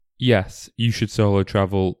yes, you should solo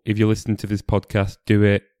travel. If you're listening to this podcast, do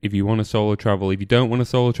it. If you want to solo travel, if you don't want to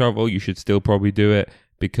solo travel, you should still probably do it,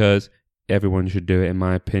 because everyone should do it, in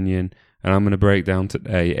my opinion. And I'm going to break down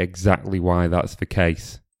today exactly why that's the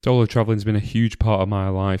case. Solo traveling has been a huge part of my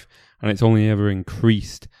life, and it's only ever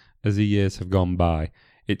increased as the years have gone by.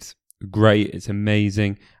 It's great, it's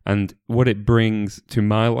amazing, and what it brings to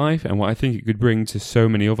my life and what I think it could bring to so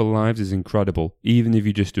many other lives is incredible, even if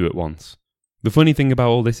you just do it once. The funny thing about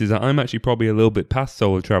all this is that I'm actually probably a little bit past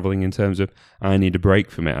solo traveling in terms of I need a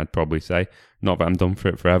break from it, I'd probably say. Not that I'm done for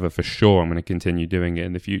it forever, for sure I'm going to continue doing it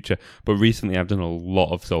in the future, but recently I've done a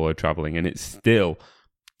lot of solo traveling, and it's still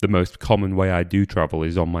the most common way I do travel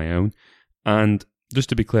is on my own. And just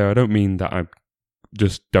to be clear, I don't mean that I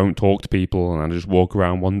just don't talk to people and I just walk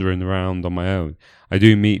around wandering around on my own. I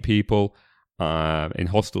do meet people in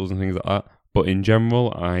hostels and things like that, but in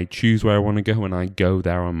general, I choose where I want to go and I go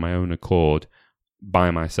there on my own accord by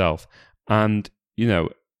myself. And, you know,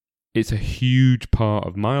 it's a huge part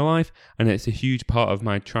of my life, and it's a huge part of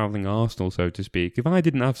my travelling arsenal, so to speak. If I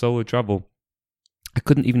didn't have solo travel, I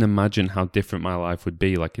couldn't even imagine how different my life would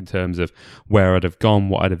be, like in terms of where I'd have gone,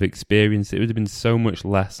 what I'd have experienced. It would have been so much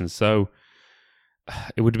less, and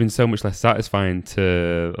it would have been so much less satisfying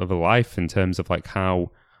of a life in terms of like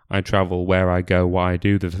how I travel, where I go, what I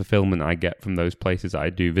do, the fulfillment I get from those places that I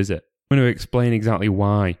do visit. I'm going to explain exactly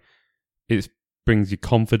why. It brings you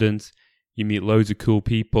confidence, you meet loads of cool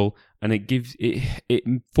people, and it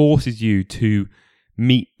forces you to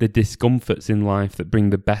meet the discomforts in life that bring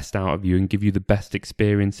the best out of you and give you the best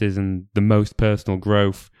experiences and the most personal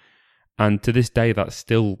growth. And to this day, that's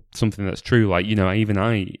still something that's true. Like, you know, even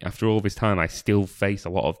after all this time, I still face a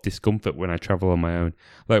lot of discomfort when I travel on my own.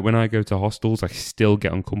 Like when I go to hostels, I still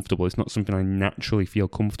get uncomfortable. It's not something I naturally feel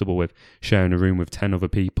comfortable with, sharing a room with 10 other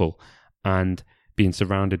people and being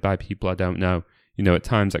surrounded by people I don't know. You know, at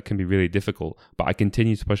times that can be really difficult, but I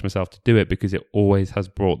continue to push myself to do it because it always has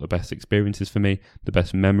brought the best experiences for me, the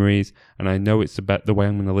best memories, and I know it's the way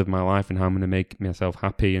I'm going to live my life and how I'm going to make myself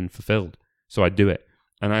happy and fulfilled. So I do it.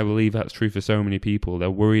 And I believe that's true for so many people.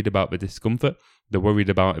 They're worried about the discomfort. They're worried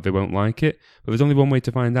about if they won't like it. But there's only one way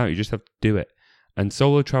to find out. You just have to do it. And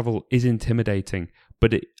solo travel is intimidating,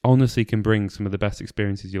 but it honestly can bring some of the best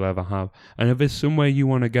experiences you'll ever have. And if there's somewhere you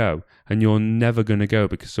want to go and you're never going to go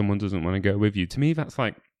because someone doesn't want to go with you, to me that's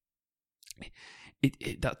like,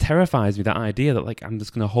 that terrifies me, that idea that like I'm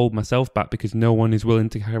just going to hold myself back because no one is willing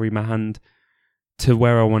to carry my hand to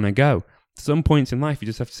where I want to go. At some points in life, you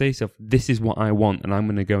just have to say to yourself, this is what I want, and I'm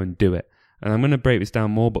going to go and do it. And I'm going to break this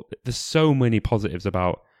down more, but there's so many positives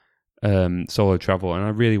about solo travel, and I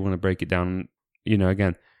really want to break it down. You know,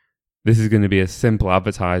 again, this is going to be a simple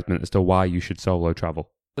advertisement as to why you should solo travel.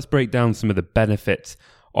 Let's break down some of the benefits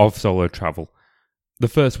of solo travel. The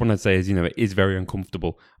first one I'd say is, you know, it is very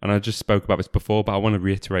uncomfortable, and I just spoke about this before, but I want to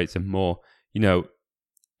reiterate some more. You know,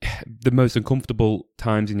 the most uncomfortable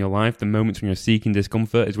times in your life, the moments when you're seeking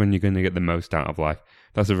discomfort, is when you're going to get the most out of life.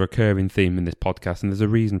 That's a recurring theme in this podcast, and there's a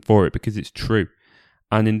reason for it, because it's true.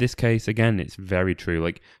 And in this case, again, it's very true.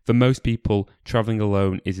 Like, for most people, traveling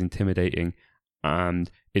alone is intimidating and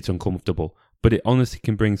it's uncomfortable, but it honestly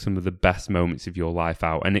can bring some of the best moments of your life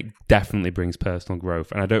out, and it definitely brings personal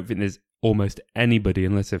growth. And I don't think there's almost anybody,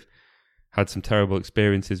 unless they've had some terrible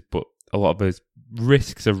experiences, but a lot of those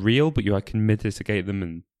risks are real, but you can mitigate them,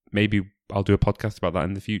 and maybe I'll do a podcast about that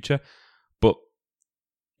in the future. But,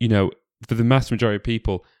 you know, for the vast majority of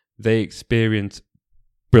people, they experience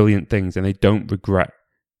brilliant things and they don't regret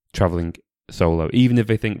traveling solo. Even if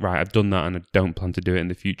they think, right, I've done that and I don't plan to do it in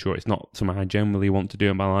the future, or it's not something I generally want to do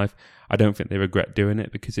in my life, I don't think they regret doing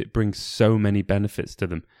it because it brings so many benefits to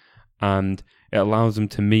them. And it allows them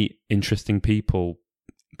to meet interesting people,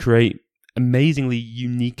 create amazingly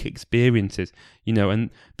unique experiences, you know. And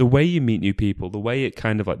the way you meet new people, the way it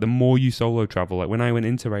kind of like, the more you solo travel, like when I went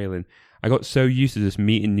interrailing, I got so used to just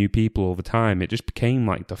meeting new people all the time, it just became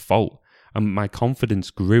like default, and my confidence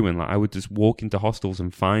grew, and like I would just walk into hostels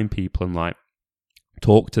and find people and like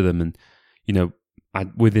talk to them. And, you know,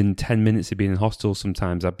 within 10 minutes of being in hostels,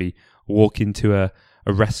 sometimes I'd be walking to a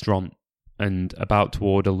restaurant and about to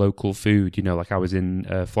order local food. You know, like I was in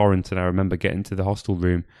Florence, and I remember getting to the hostel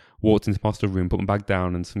room, walked into the hostel room, put my bag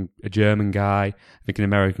down, and a German guy, I think an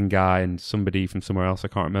American guy, and somebody from somewhere else, I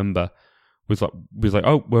can't remember, was like,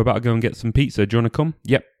 oh, we're about to go and get some pizza. Do you want to come?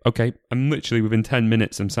 Yep, okay. And literally within 10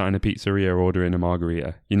 minutes, I'm sat in a pizzeria ordering a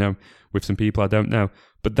margarita, you know, with some people I don't know.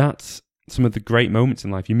 But that's some of the great moments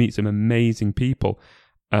in life. You meet some amazing people,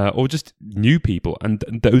 or just new people, and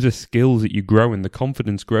those are skills that you grow, and the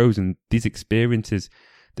confidence grows, and these experiences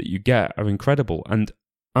that you get are incredible. And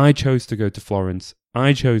I chose to go to Florence.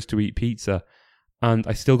 I chose to eat pizza, And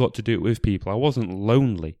I still got to do it with people. I wasn't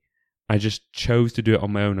lonely. I just chose to do it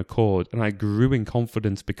on my own accord. And I grew in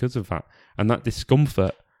confidence because of that. And that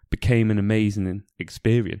discomfort became an amazing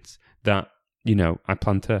experience that, I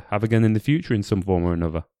plan to have again in the future in some form or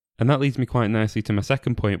another. And that leads me quite nicely to my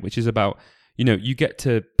second point, which is about, you get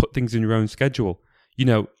to put things in your own schedule,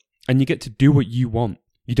 and you get to do what you want.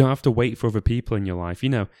 You don't have to wait for other people in your life.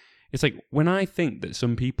 It's like when I think that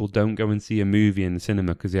some people don't go and see a movie in the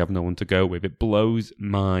cinema because they have no one to go with, it blows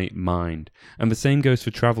my mind. And the same goes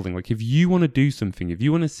for traveling. Like if you want to do something, if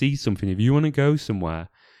you want to see something, if you want to go somewhere,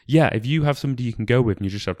 yeah, if you have somebody you can go with and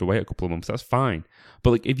you just have to wait a couple of months, that's fine.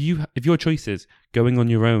 But like if your choice is going on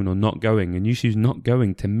your own or not going, and you choose not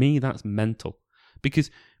going, to me that's mental, because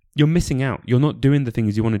you're missing out. You're not doing the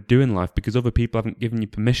things you want to do in life because other people haven't given you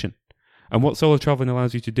permission. And what solo traveling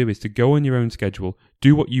allows you to do is to go on your own schedule,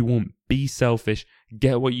 do what you want, be selfish,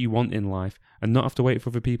 get what you want in life, and not have to wait for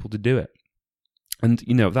other people to do it. And,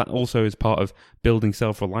 that also is part of building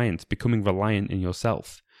self-reliance, becoming reliant in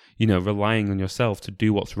yourself, relying on yourself to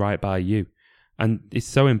do what's right by you. And it's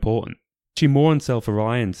so important. Actually, more on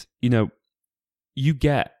self-reliance, you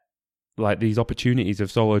get like these opportunities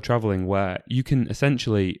of solo traveling where you can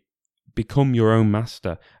essentially become your own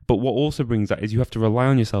master. But what also brings that is you have to rely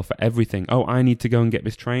on yourself for everything. Oh, I need to go and get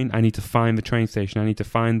this train. I need to find the train station. I need to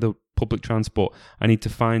find the public transport. I need to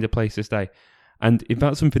find a place to stay. And if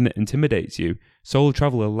that's something that intimidates you, solo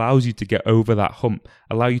travel allows you to get over that hump,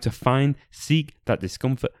 allow you to seek that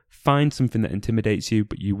discomfort, find something that intimidates you,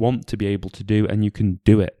 but you want to be able to do, and you can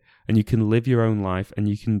do it. And you can live your own life, and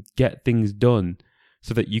you can get things done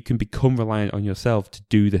so that you can become reliant on yourself to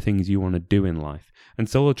do the things you want to do in life. And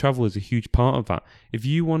solo travel is a huge part of that. If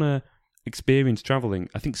you want to experience traveling,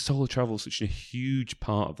 I think solo travel is such a huge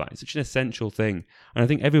part of that. It's such an essential thing. And I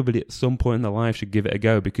think everybody at some point in their life should give it a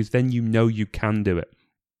go, because then you can do it.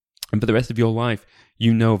 And for the rest of your life,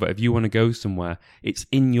 you know that if you want to go somewhere, it's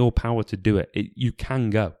in your power to do it. You can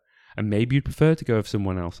go. And maybe you'd prefer to go with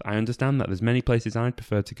someone else. I understand that. There's many places I'd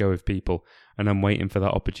prefer to go with people, and I'm waiting for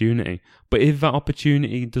that opportunity. But if that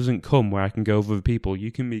opportunity doesn't come where I can go with other people,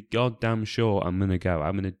 you can be goddamn sure I'm going to go.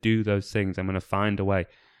 I'm going to do those things. I'm going to find a way,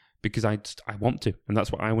 because I want to. And that's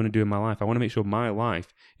what I want to do in my life. I want to make sure my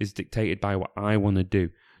life is dictated by what I want to do,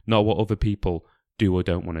 not what other people do or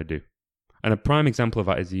don't want to do. And a prime example of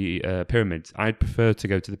that is the pyramids. I'd prefer to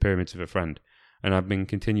go to the pyramids with a friend, and I've been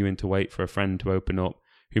continuing to wait for a friend to open up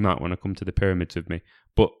who might want to come to the pyramids with me.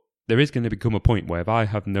 But there is going to become a point where if I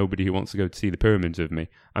have nobody who wants to go to see the pyramids with me,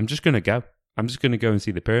 I'm just going to go. I'm just going to go and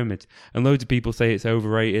see the pyramids. And loads of people say it's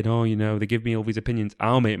overrated. Oh, they give me all these opinions.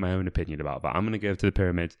 I'll make my own opinion about that. I'm going to go to the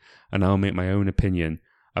pyramids and I'll make my own opinion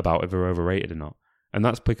about if they're overrated or not. And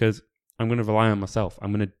that's because I'm going to rely on myself.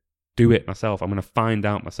 I'm going to do it myself. I'm going to find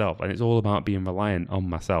out myself. And it's all about being reliant on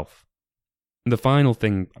myself. And the final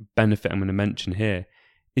benefit I'm going to mention here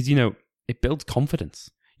is, it builds confidence.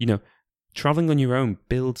 Traveling on your own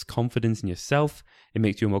builds confidence in yourself. It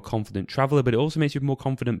makes you a more confident traveler, but it also makes you a more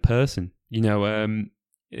confident person. Again,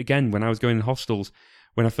 when I was going in hostels,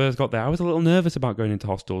 when I first got there, I was a little nervous about going into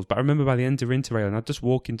hostels, but I remember by the end of Interrail, and I'd just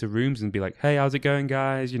walk into rooms and be like, hey, how's it going,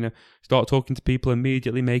 guys? Start talking to people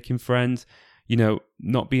immediately, making friends,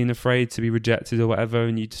 not being afraid to be rejected or whatever.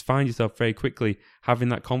 And you just find yourself very quickly having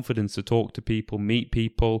that confidence to talk to people, meet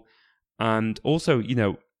people. And also,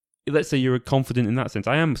 let's say you're confident in that sense.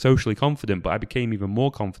 I am socially confident, but I became even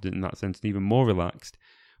more confident in that sense and even more relaxed.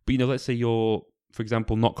 But, let's say you're, for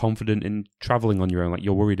example, not confident in traveling on your own. Like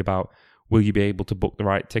you're worried about, will you be able to book the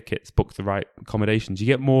right tickets, book the right accommodations? You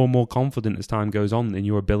get more and more confident as time goes on in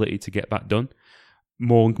your ability to get that done.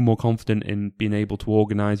 More and more confident in being able to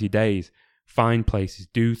organize your days, find places,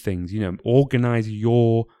 do things, organize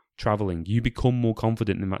your traveling. You become more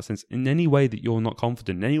confident in that sense. In any way that you're not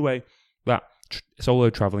confident, in any way that solo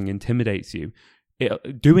traveling intimidates you,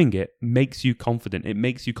 doing it makes you confident. It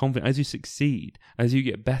makes you confident. As you succeed, as you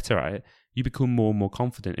get better at it, you become more and more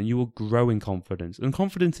confident, and you will grow in confidence. And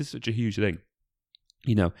confidence is such a huge thing.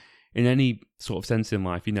 In any sort of sense in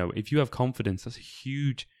life, if you have confidence, that's a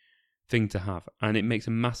huge thing to have, and it makes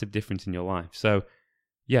a massive difference in your life. So,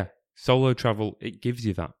 yeah, solo travel, it gives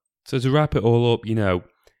you that. So to wrap it all up,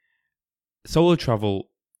 solo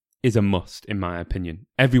travel is a must, in my opinion.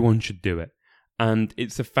 Everyone should do it. And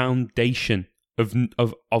it's a foundation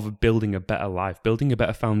of building a better life, building a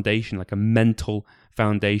better foundation, like a mental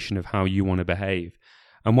foundation of how you want to behave.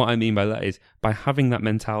 And what I mean by that is by having that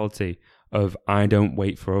mentality of I don't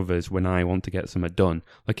wait for others when I want to get something done.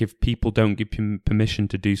 Like if people don't give me permission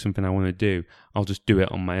to do something I want to do, I'll just do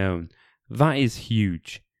it on my own. That is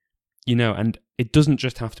huge. and it doesn't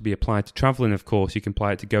just have to be applied to traveling, of course. You can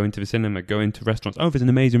apply it to going to the cinema, going to restaurants. Oh, there's an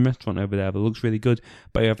amazing restaurant over there that looks really good,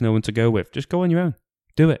 but you have no one to go with. Just go on your own.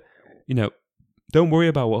 Do it. Don't worry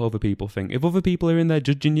about what other people think. If other people are in there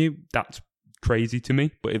judging you, that's crazy to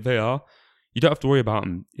me. But if they are, you don't have to worry about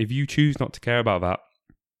them. If you choose not to care about that,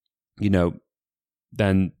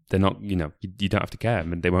 then they're not, you don't have to care,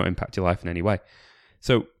 and they won't impact your life in any way.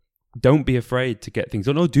 So don't be afraid to get things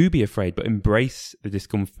done. Or do be afraid, but embrace the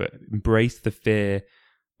discomfort. Embrace the fear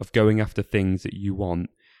of going after things that you want,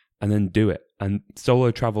 and then do it. And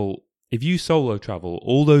solo travel, if you solo travel,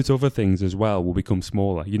 all those other things as well will become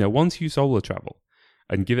smaller. Once you solo travel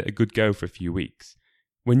and give it a good go for a few weeks,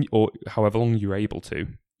 or however long you're able to,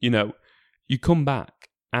 you come back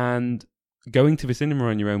and going to the cinema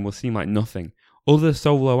on your own will seem like nothing. Other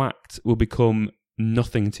solo acts will become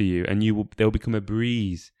nothing to you, and they'll become a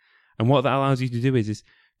breeze. And what that allows you to do is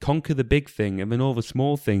conquer the big thing, and then all the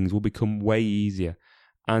small things will become way easier.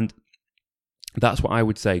 And that's what I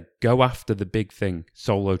would say. Go after the big thing,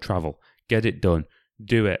 solo travel. Get it done.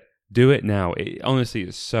 Do it. Do it now. Honestly,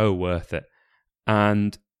 it's so worth it.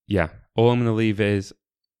 And yeah, all I'm going to leave is,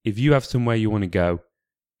 if you have somewhere you want to go,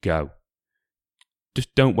 go.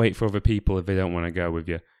 Just don't wait for other people if they don't want to go with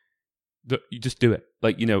you. You just do it.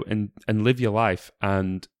 And live your life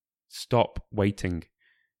and stop waiting.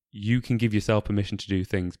 You can give yourself permission to do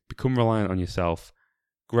things. Become reliant on yourself.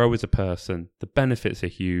 Grow as a person. The benefits are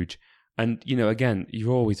huge. And, again,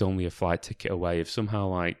 you're always only a flight ticket away. If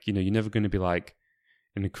somehow, you're never going to be,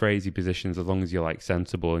 in a crazy positions as long as you're,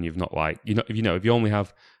 sensible and you've not, if you only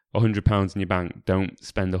have £100 in your bank, don't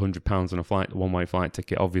spend £100 on a one-way flight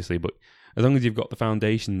ticket, obviously. But as long as you've got the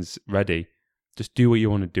foundations ready, just do what you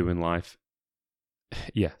want to do in life.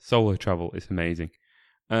 Yeah, solo travel is amazing.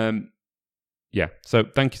 So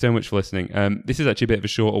thank you so much for listening. This is actually a bit of a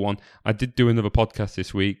shorter one. I did do another podcast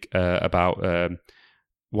this week about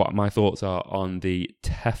what my thoughts are on the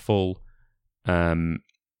TEFL,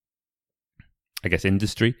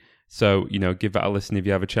 industry. So, give that a listen if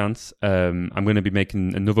you have a chance. I'm going to be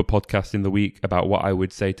making another podcast in the week about what I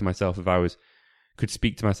would say to myself if I could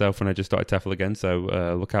speak to myself when I just started TEFL again.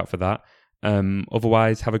 So look out for that.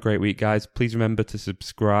 Otherwise, have a great week, guys. Please remember to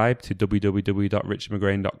subscribe to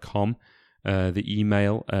www.richardmcgrain.com. The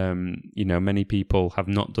email, many people have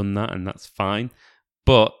not done that, and that's fine.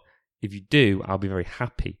 But if you do, I'll be very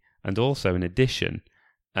happy. And also, in addition,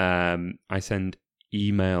 I send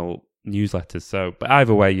email newsletters. So, but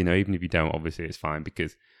either way, even if you don't, obviously it's fine,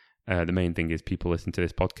 because the main thing is people listen to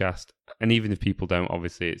this podcast. And even if people don't,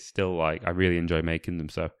 obviously it's still I really enjoy making them.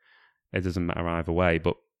 So it doesn't matter either way.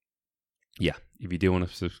 But yeah, if you do want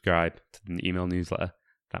to subscribe to the email newsletter,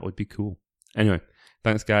 that would be cool. Anyway,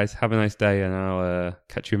 thanks guys. Have a nice day, and I'll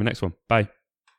catch you in the next one. Bye.